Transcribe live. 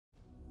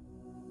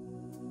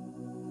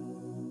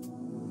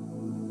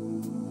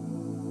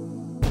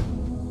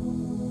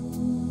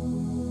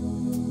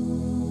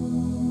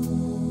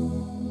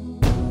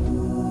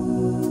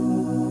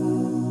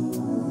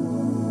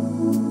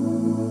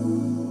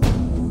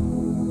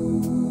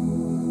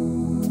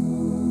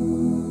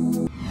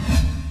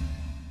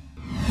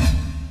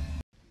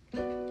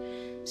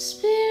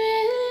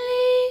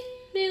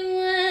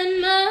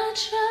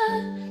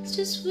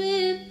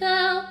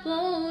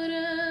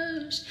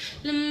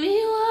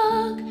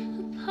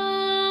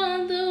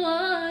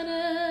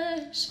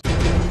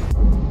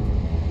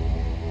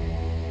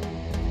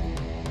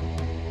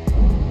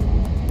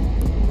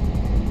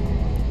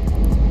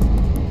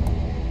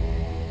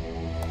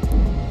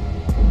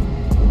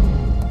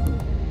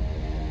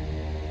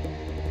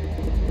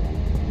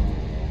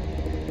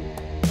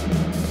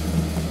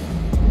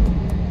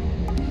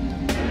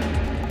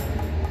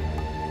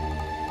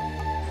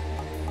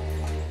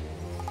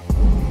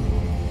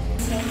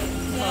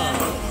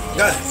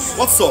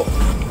What's up?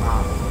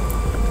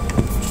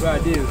 What I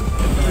do?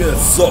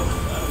 What's up?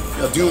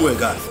 You're doing well,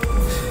 guy.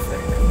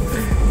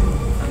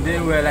 I'm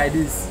doing well like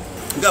this.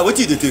 Guy, what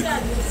did you take?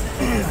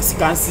 As you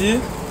can see,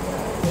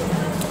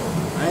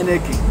 I'm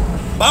naked.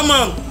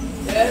 Barman!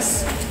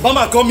 Yes?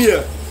 Barman, come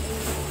here.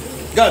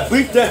 Guy,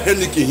 bring that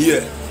Henneken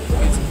here.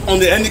 On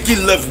the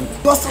Henneken level.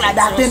 Just like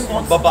that, then.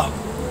 Baba.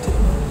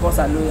 Boss,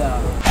 I know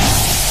ya.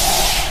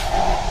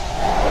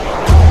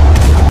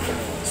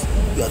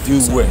 You are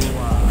doing well.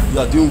 You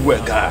are doing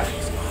well, guy.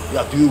 You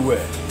are doing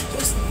well.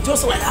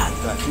 Just like that.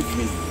 Guy, keep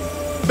me.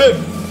 Babe!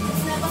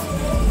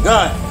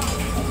 Guy!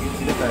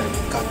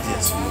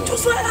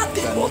 Just like that,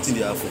 guy, nothing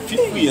there for.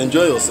 Keep me,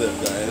 enjoy yourself,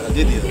 guy. I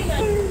did it.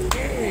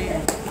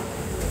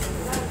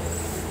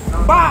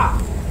 Ba!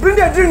 Bring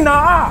the drink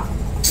now.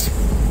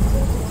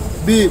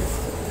 Babe.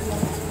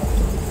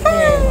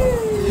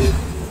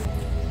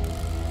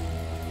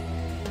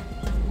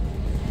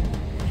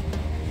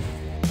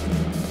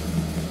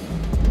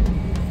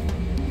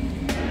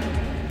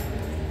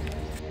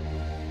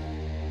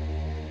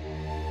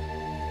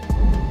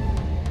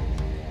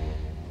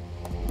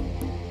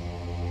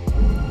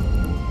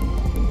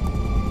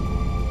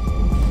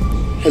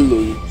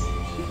 Hello.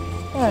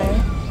 Hi.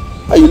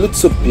 Oh, you look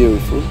so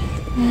beautiful.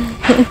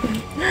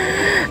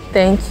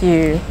 Thank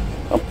you.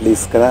 Oh,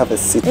 please, can I have a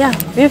seat? Yeah,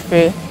 feel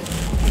free.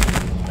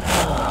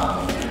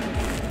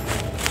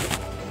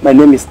 My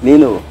name is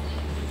Nino.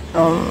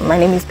 My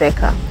name is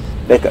Becca.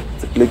 Becca,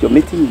 it's a pleasure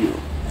meeting you.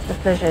 The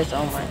pleasure is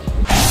all mine.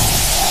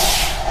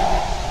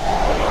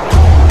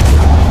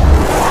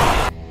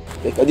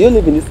 Becca, do you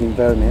live in this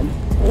environment?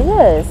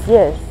 Yes.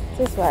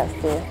 This is why I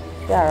stay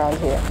around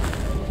here.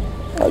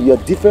 You're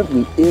different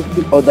from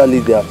every other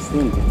lady I've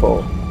seen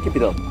before. Keep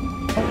it up.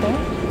 Okay.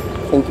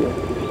 Thank you.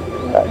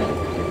 Bye.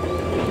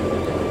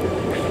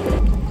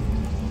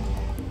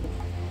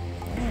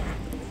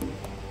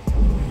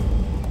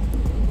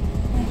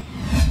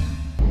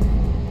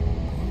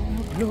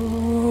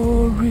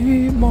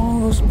 Glory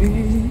must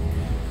be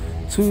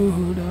to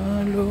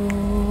the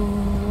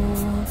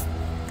Lord.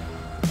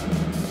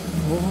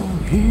 Oh,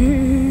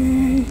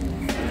 He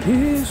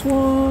is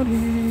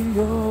worthy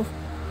of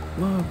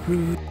my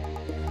praise.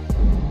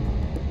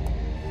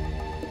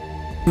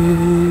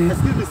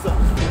 Excuse me, sir.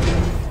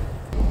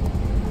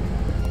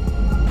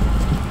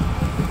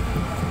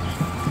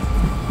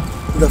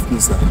 Good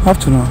afternoon, sir.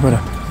 Afternoon,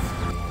 brother.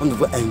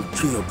 Wonderful, I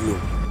enjoy your blow.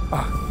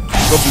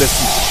 God bless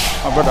you.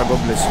 My brother, God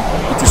bless you.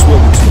 It is well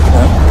with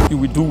you.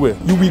 You will do well.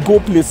 You will go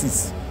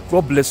places.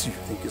 God bless you.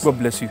 Thank you, sir. God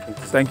bless you.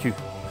 Thank you.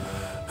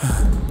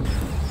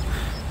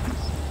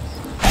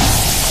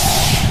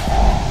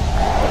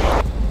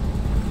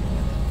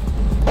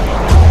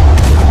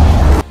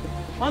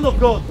 Man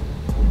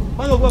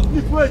of God,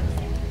 please wait.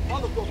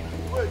 Man of God,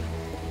 please wait.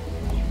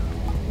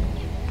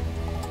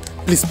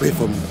 Please pray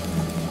for me.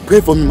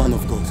 Pray for me, man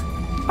of God.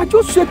 I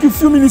just checked you a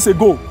few minutes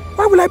ago.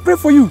 Why will I pray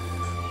for you?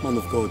 Man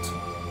of God,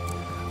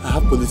 I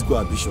have political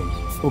ambition.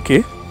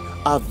 Okay.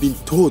 I've been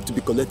told to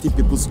be collecting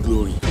people's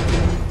glory.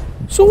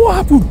 So what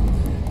happened?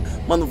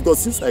 Man of God,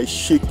 since I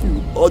shake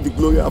you, all the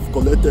glory I've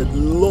collected,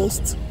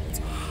 lost.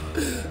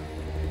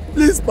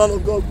 Please, man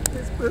of God,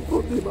 please pray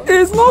for me, man.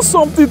 It's not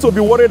something to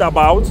be worried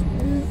about.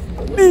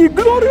 The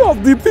glory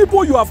of the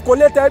people you have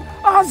collected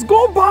has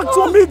gone back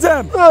to meet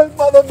them. Man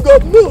of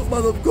God, no,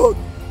 man of God.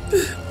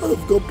 Man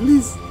of God,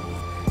 please.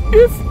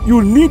 If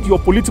you need your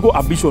political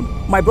ambition,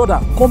 my brother,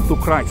 come to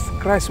Christ.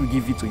 Christ will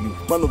give it to you.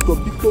 Man of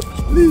God, because,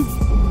 please.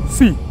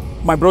 See,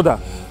 my brother,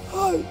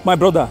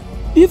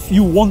 if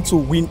you want to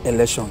win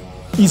election,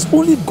 it's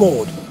only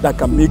God that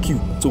can make you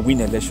to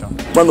win election.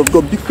 Man of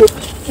God, because,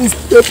 please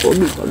pray for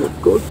me, man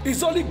of God.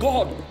 It's only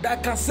God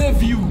that can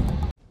save you.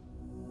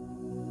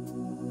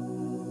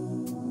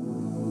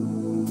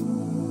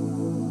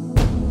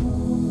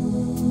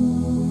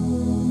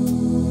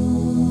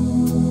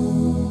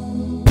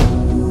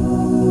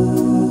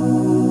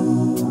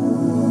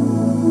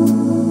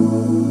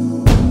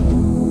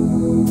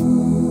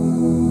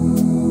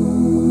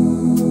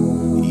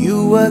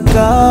 You are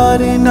God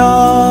in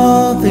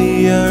all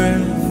the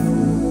earth,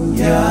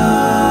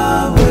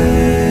 Yahweh.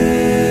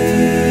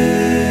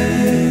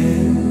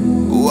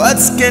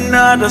 Words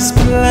cannot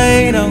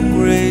explain how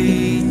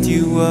great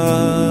you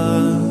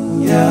are,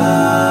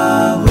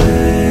 Yahweh.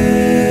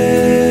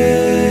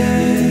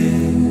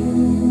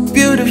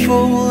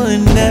 Beautiful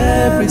in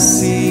every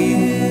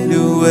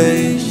situation,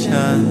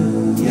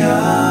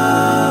 Yahweh.